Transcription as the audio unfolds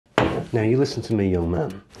Now you listen to me, young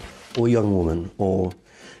man, or young woman, or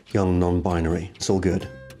young non-binary. It's all good.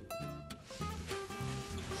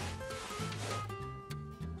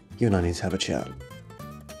 You and I need to have a chat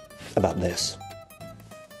about this.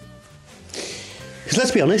 Because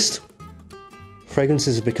let's be honest,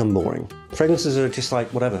 fragrances have become boring. Fragrances are just like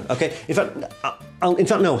whatever. Okay, in fact,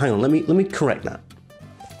 no, hang on. Let me correct that.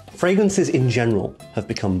 Fragrances in general have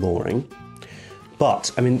become boring.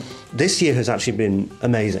 But, I mean, this year has actually been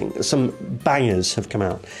amazing. Some bangers have come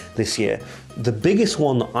out this year. The biggest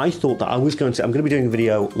one that I thought that I'm going to be doing a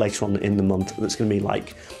video later on in the month that's going to be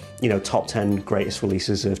like, you know, top 10 greatest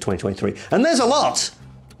releases of 2023. And there's a lot!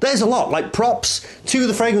 There's a lot. Like, props to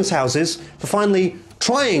the fragrance houses for finally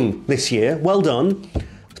trying this year. Well done.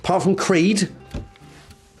 Apart from Creed,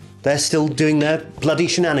 they're still doing their bloody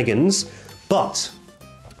shenanigans. But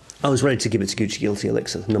I was ready to give it to Gucci Guilty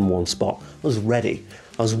Elixir, the #1 spot. I was ready.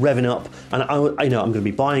 I was revving up, and I know I'm going to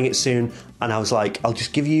be buying it soon. And I was like, I'll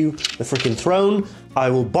just give you the freaking throne. I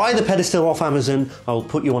will buy the pedestal off Amazon. I will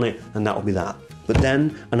put you on it, and that will be that. But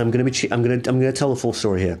then, and I'm going to tell the full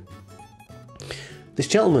story here. This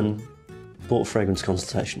gentleman bought a fragrance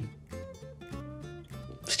consultation.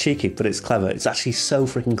 It's cheeky, but it's clever. It's actually so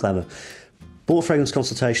freaking clever. Bought a fragrance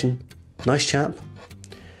consultation. Nice chap.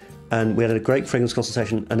 And we had a great fragrance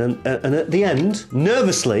consultation. And at the end,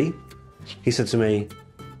 nervously, he said to me,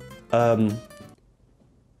 can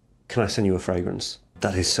I send you a fragrance?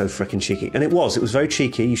 That is so freaking cheeky. And it was very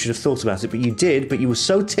cheeky. You should have thought about it, but you did. But you were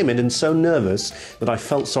so timid and so nervous that I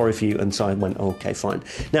felt sorry for you. And so I went, oh, okay, fine.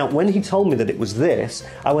 Now, when he told me that it was this,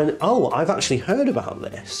 I went, oh, I've actually heard about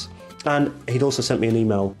this. And he'd also sent me an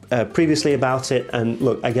email previously about it. And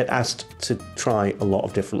look, I get asked to try a lot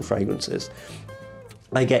of different fragrances.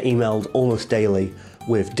 I get emailed almost daily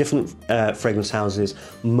with different fragrance houses,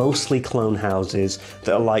 mostly clone houses,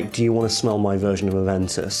 that are like, do you want to smell my version of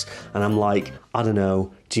Aventus? And I'm like, I don't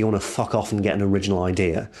know, do you want to fuck off and get an original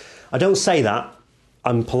idea? I don't say that.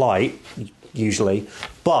 I'm polite, usually.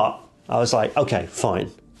 But I was like, okay, fine.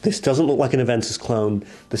 This doesn't look like an Aventus clone.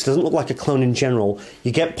 This doesn't look like a clone in general.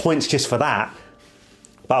 You get points just for that.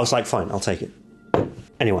 But I was like, fine, I'll take it.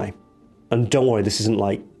 Anyway, and don't worry, this isn't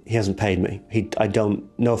like, he hasn't paid me.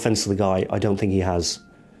 No offense to the guy, I don't think he has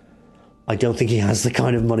the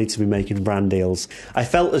kind of money to be making brand deals. I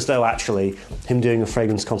felt as though actually him doing a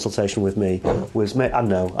fragrance consultation with me was, I don't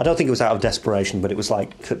know, I don't think it was out of desperation, but it was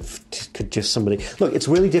like, could just somebody... Look, it's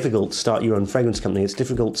really difficult to start your own fragrance company. It's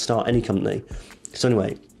difficult to start any company. So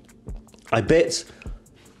anyway, I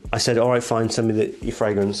said, all right, fine, send me your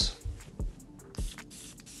fragrance.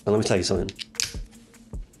 And let me tell you something.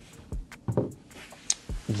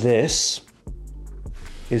 This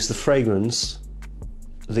is the fragrance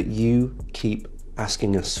that you keep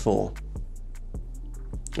asking us for.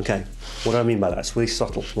 Okay, what do I mean by that? It's really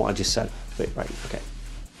subtle, what I just said. Right, okay.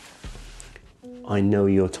 I know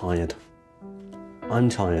you're tired. I'm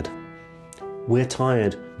tired. We're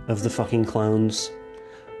tired of the fucking clones.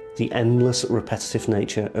 The endless repetitive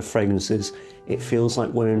nature of fragrances. It feels like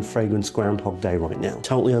we're in fragrance Groundhog Day right now.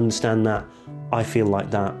 Totally understand that. I feel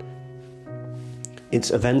like that.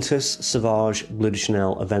 It's Aventus, Sauvage, Bleu de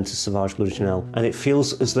Chanel, Aventus, Sauvage, Bleu de Chanel. And it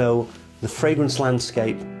feels as though the fragrance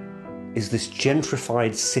landscape is this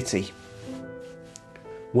gentrified city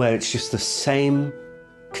where it's just the same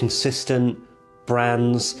consistent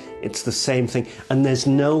brands, it's the same thing. And there's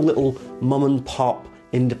no little mum and pop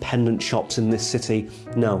independent shops in this city.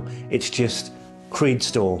 No, it's just Creed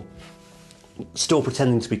store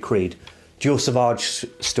pretending to be Creed, Dior Sauvage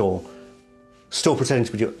store pretending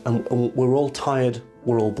to be Dior, and we're all tired,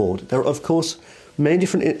 we're all bored. There are, of course, many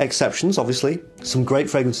different exceptions, obviously. Some great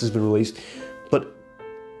fragrances have been released, but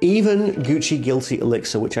even Gucci Guilty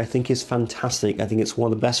Elixir, which I think is fantastic, I think it's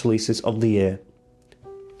one of the best releases of the year.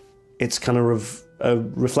 It's kind of a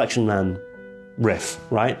Reflection Man riff,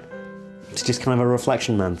 right? It's just kind of a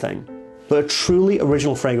Reflection Man thing. But a truly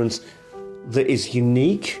original fragrance that is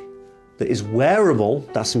unique, that is wearable,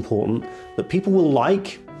 that's important, that people will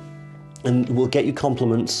like, and will get you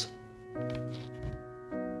compliments.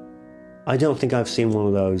 I don't think I've seen one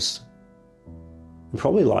of those in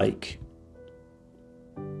probably like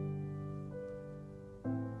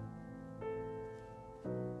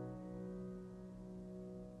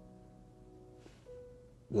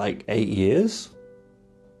 8 years?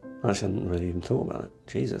 I actually hadn't really even thought about it.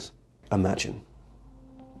 Jesus. Imagine.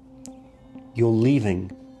 You're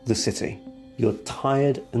leaving the city. You're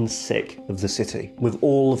tired and sick of the city, with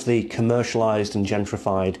all of the commercialised and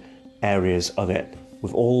gentrified areas of it,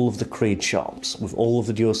 with all of the Creed shops, with all of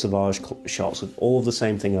the Dior Sauvage shops, with all of the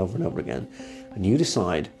same thing over and over again. And you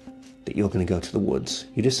decide that you're going to go to the woods.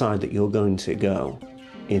 You decide that you're going to go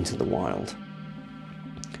Into the Wild.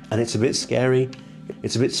 And it's a bit scary,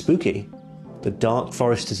 it's a bit spooky. The dark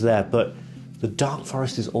forest is there, but the dark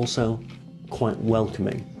forest is also quite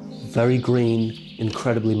welcoming. Very green,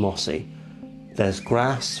 incredibly mossy. There's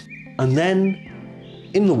grass, and then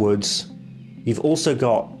in the woods, you've also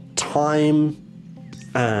got thyme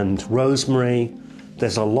and rosemary.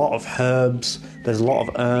 There's a lot of herbs, there's a lot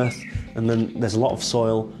of earth, and then there's a lot of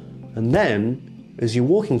soil. And then, as you're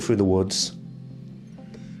walking through the woods,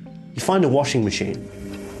 you find a washing machine.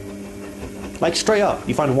 Like straight up,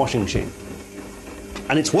 you find a washing machine.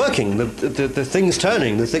 And it's working, the thing's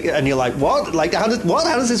turning, and you're like, what? Like, how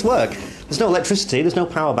does this work? There's no electricity, there's no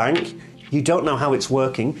power bank, you don't know how it's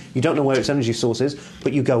working, you don't know where its energy source is,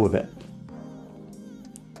 but you go with it.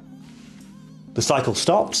 The cycle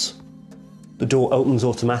stops, the door opens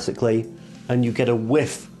automatically, and you get a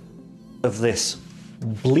whiff of this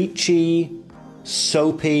bleachy,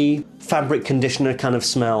 soapy, fabric conditioner kind of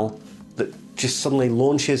smell that just suddenly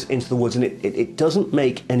launches into the woods, and it doesn't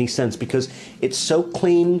make any sense because it's so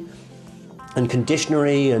clean and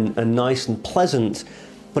conditionery and nice and pleasant,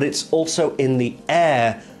 but it's also in the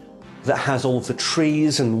air that has all of the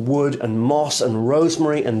trees and wood and moss and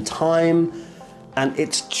rosemary and thyme, and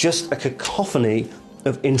it's just a cacophony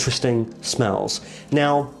of interesting smells.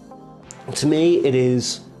 Now, to me, it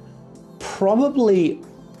is probably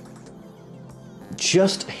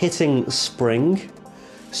just hitting spring.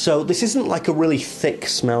 So this isn't like a really thick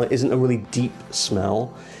smell, it isn't a really deep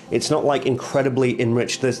smell. It's not like incredibly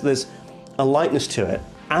enriched, there's a lightness to it.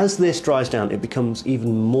 As this dries down, it becomes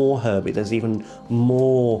even more herby, there's even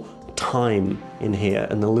more thyme in here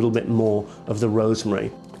and a little bit more of the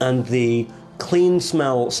rosemary. And the clean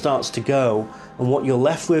smell starts to go, and what you're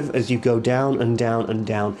left with as you go down and down and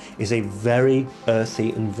down is a very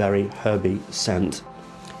earthy and very herby scent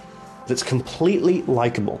that's completely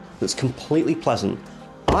likable, that's completely pleasant.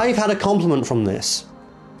 I've had a compliment from this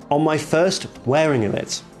on my first wearing of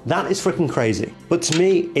it. That is freaking crazy. But to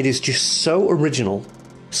me, it is just so original,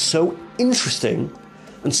 so interesting,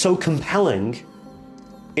 and so compelling.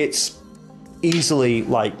 It's easily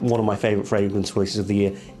like one of my favorite fragrance releases of the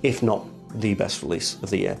year, if not the best release of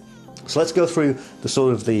the year. So let's go through the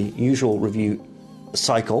sort of the usual review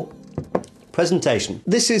cycle. Presentation.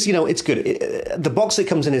 This is, it's good. The box it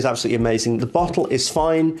comes in is absolutely amazing. The bottle is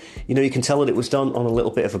fine. You can tell that it was done on a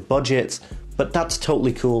little bit of a budget, but that's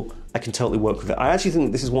totally cool. I can totally work with it. I actually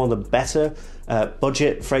think this is one of the better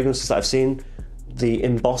budget fragrances that I've seen. The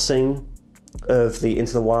embossing of the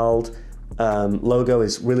Into the Wild logo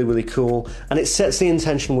is really, really cool, and it sets the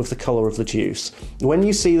intention with the color of the juice. When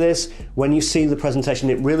you see this, when you see the presentation,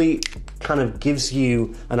 it really kind of gives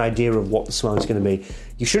you an idea of what the smell is going to be.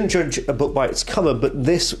 You shouldn't judge a book by its cover, but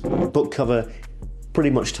this book cover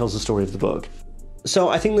pretty much tells the story of the book. So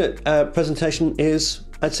I think that presentation is,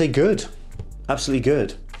 I'd say, good. Absolutely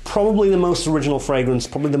good. Probably the most original fragrance,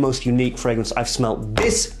 probably the most unique fragrance I've smelled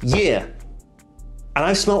this year. And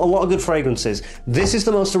I've smelled a lot of good fragrances. This is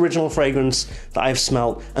the most original fragrance that I've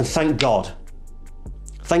smelled, and thank God.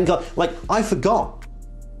 Thank God. Like, I forgot.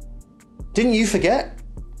 Didn't you forget?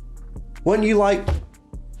 Weren't you like,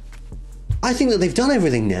 I think that they've done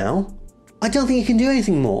everything now. I don't think you can do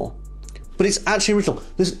anything more. But it's actually original.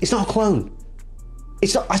 It's not a clone.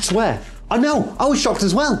 It's not, I swear. I know, I was shocked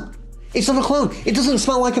as well. It's not a clone. It doesn't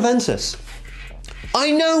smell like Aventus.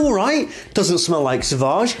 I know, right? Doesn't smell like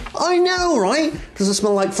Sauvage. I know, right? Doesn't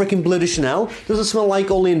smell like freaking Bleu de Chanel. Doesn't smell like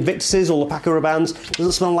all the Invictuses or the Paco Rabannes.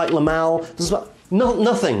 Doesn't smell like La Mal. Doesn't smell...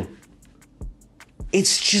 nothing.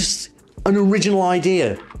 It's just an original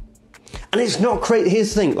idea. And it's not crazy.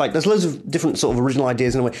 Here's the thing, like, there's loads of different sort of original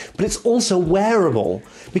ideas in a way, but it's also wearable.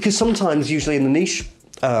 Because sometimes, usually in the niche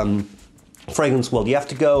fragrance world, you have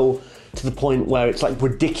to go to the point where it's like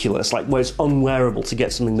ridiculous, like where it's unwearable to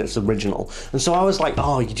get something that's original. And so I was like,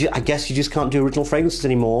 I guess you just can't do original fragrances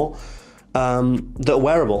anymore that are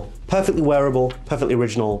wearable. Perfectly wearable, perfectly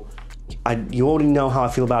original. You already know how I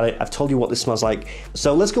feel about it. I've told you what this smells like.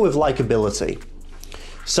 So let's go with likability.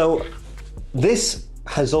 So this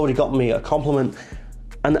has already got me a compliment,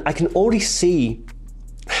 and I can already see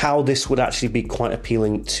how this would actually be quite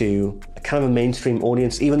appealing to a kind of a mainstream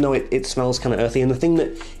audience, even though it smells kind of earthy. And the thing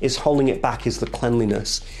that is holding it back is the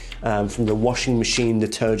cleanliness from the washing machine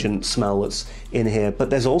detergent smell that's in here. But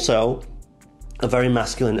there's also a very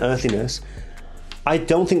masculine earthiness. I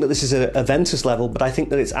don't think that this is a Aventus level, but I think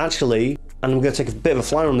that it's actually, and I'm going to take a bit of a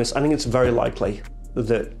flyer on this, I think it's very likely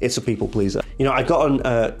that it's a people pleaser. I got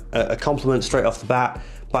a compliment straight off the bat,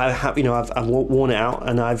 but I have, I've worn it out,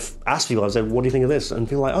 and I've asked people, I was like, what do you think of this? And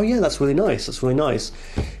people are like, oh yeah, that's really nice, that's really nice.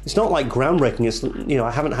 It's not like groundbreaking, it's,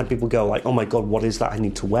 I haven't had people go like, oh my God, what is that? I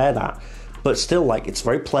need to wear that. but still, like, it's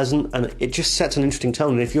very pleasant and it just sets an interesting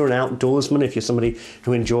tone. And if you're an outdoorsman, if you're somebody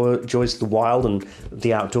who enjoys the wild and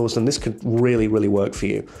the outdoors, then this could really, really work for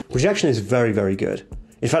you. Projection is very, very good.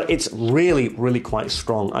 In fact, it's really, really quite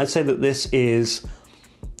strong. I'd say that this is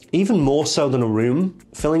even more so than a room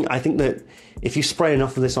filling. I think that if you spray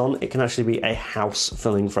enough of this on, it can actually be a house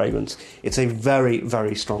filling fragrance. It's a very,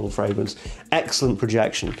 very strong fragrance. Excellent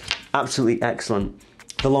projection. Absolutely excellent.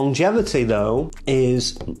 The longevity, though,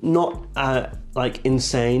 is not like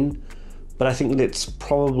insane, but I think that it's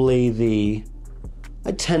probably the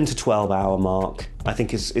 10 to 12 hour mark, I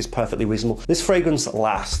think is perfectly reasonable. This fragrance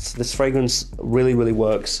lasts. This fragrance really, really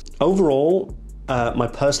works. Overall, my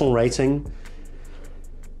personal rating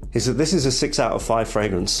is that this is a 6 out of 5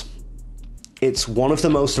 fragrance. It's one of the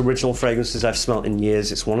most original fragrances I've smelt in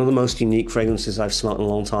years. It's one of the most unique fragrances I've smelt in a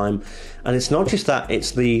long time. And it's not just that,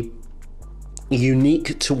 it's the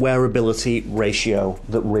unique to wearability ratio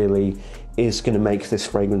that really is going to make this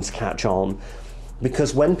fragrance catch on.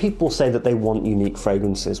 Because when people say that they want unique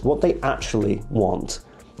fragrances, what they actually want,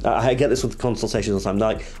 I get this with consultations all the time,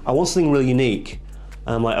 they're like, I want something really unique.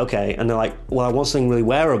 And I'm like, okay. And they're like, well, I want something really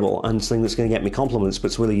wearable and something that's going to get me compliments, but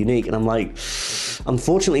it's really unique. And I'm like,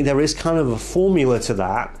 unfortunately, there is kind of a formula to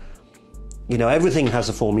that. You know, everything has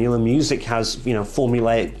a formula. Music has, you know,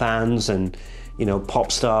 formulaic bands and, you know,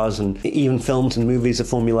 pop stars, and even films and movies are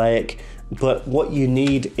formulaic. But what you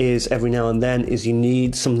need is every now and then is you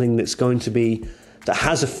need something that's going to be, that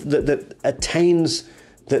has that attains,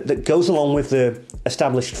 that goes along with the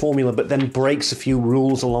established formula, but then breaks a few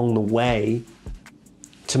rules along the way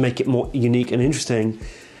to make it more unique and interesting.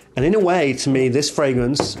 And in a way, to me, this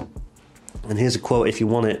fragrance, and here's a quote if you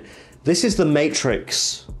want it, this is the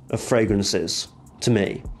Matrix of fragrances to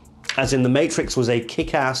me. As in, The Matrix was a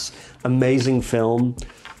kick-ass, amazing film,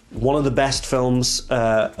 one of the best films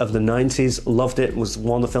of the 90s, loved it, was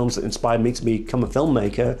one of the films that inspired me to become a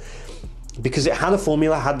filmmaker, because it had a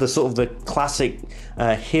formula, had the sort of the classic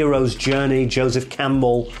hero's journey, Joseph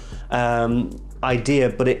Campbell idea,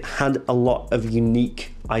 but it had a lot of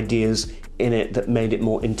unique ideas in it that made it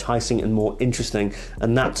more enticing and more interesting.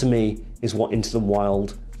 And that, to me, is what Into the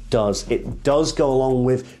Wild does. It does go along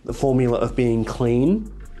with the formula of being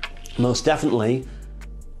clean, most definitely,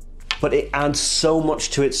 but it adds so much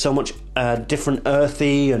to it, so much different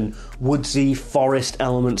earthy and woodsy forest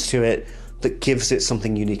elements to it that gives it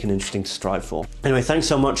something unique and interesting to strive for. Anyway, thanks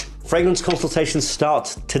so much. Fragrance consultations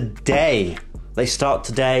start today. They start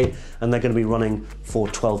today and they're going to be running for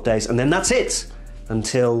 12 days. And then that's it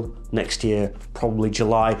until next year, probably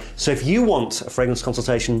July. So if you want a fragrance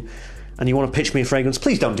consultation and you want to pitch me a fragrance,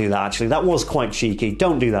 please don't do that, actually. That was quite cheeky.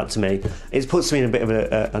 Don't do that to me. It puts me in a bit of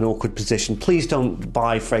an awkward position. Please don't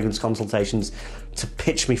buy fragrance consultations to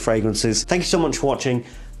pitch me fragrances. Thank you so much for watching.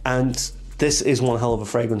 And this is one hell of a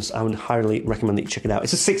fragrance. I would highly recommend that you check it out.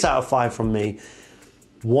 It's a 6 out of 5 from me.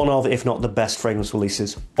 One of, if not the best fragrance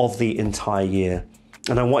releases of the entire year.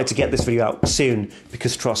 And I wanted to get this video out soon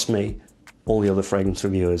because, trust me, all the other fragrance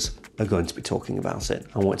reviewers are going to be talking about it.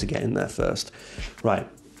 I wanted to get in there first. Right.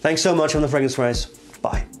 Thanks so much on the Fragrance Race.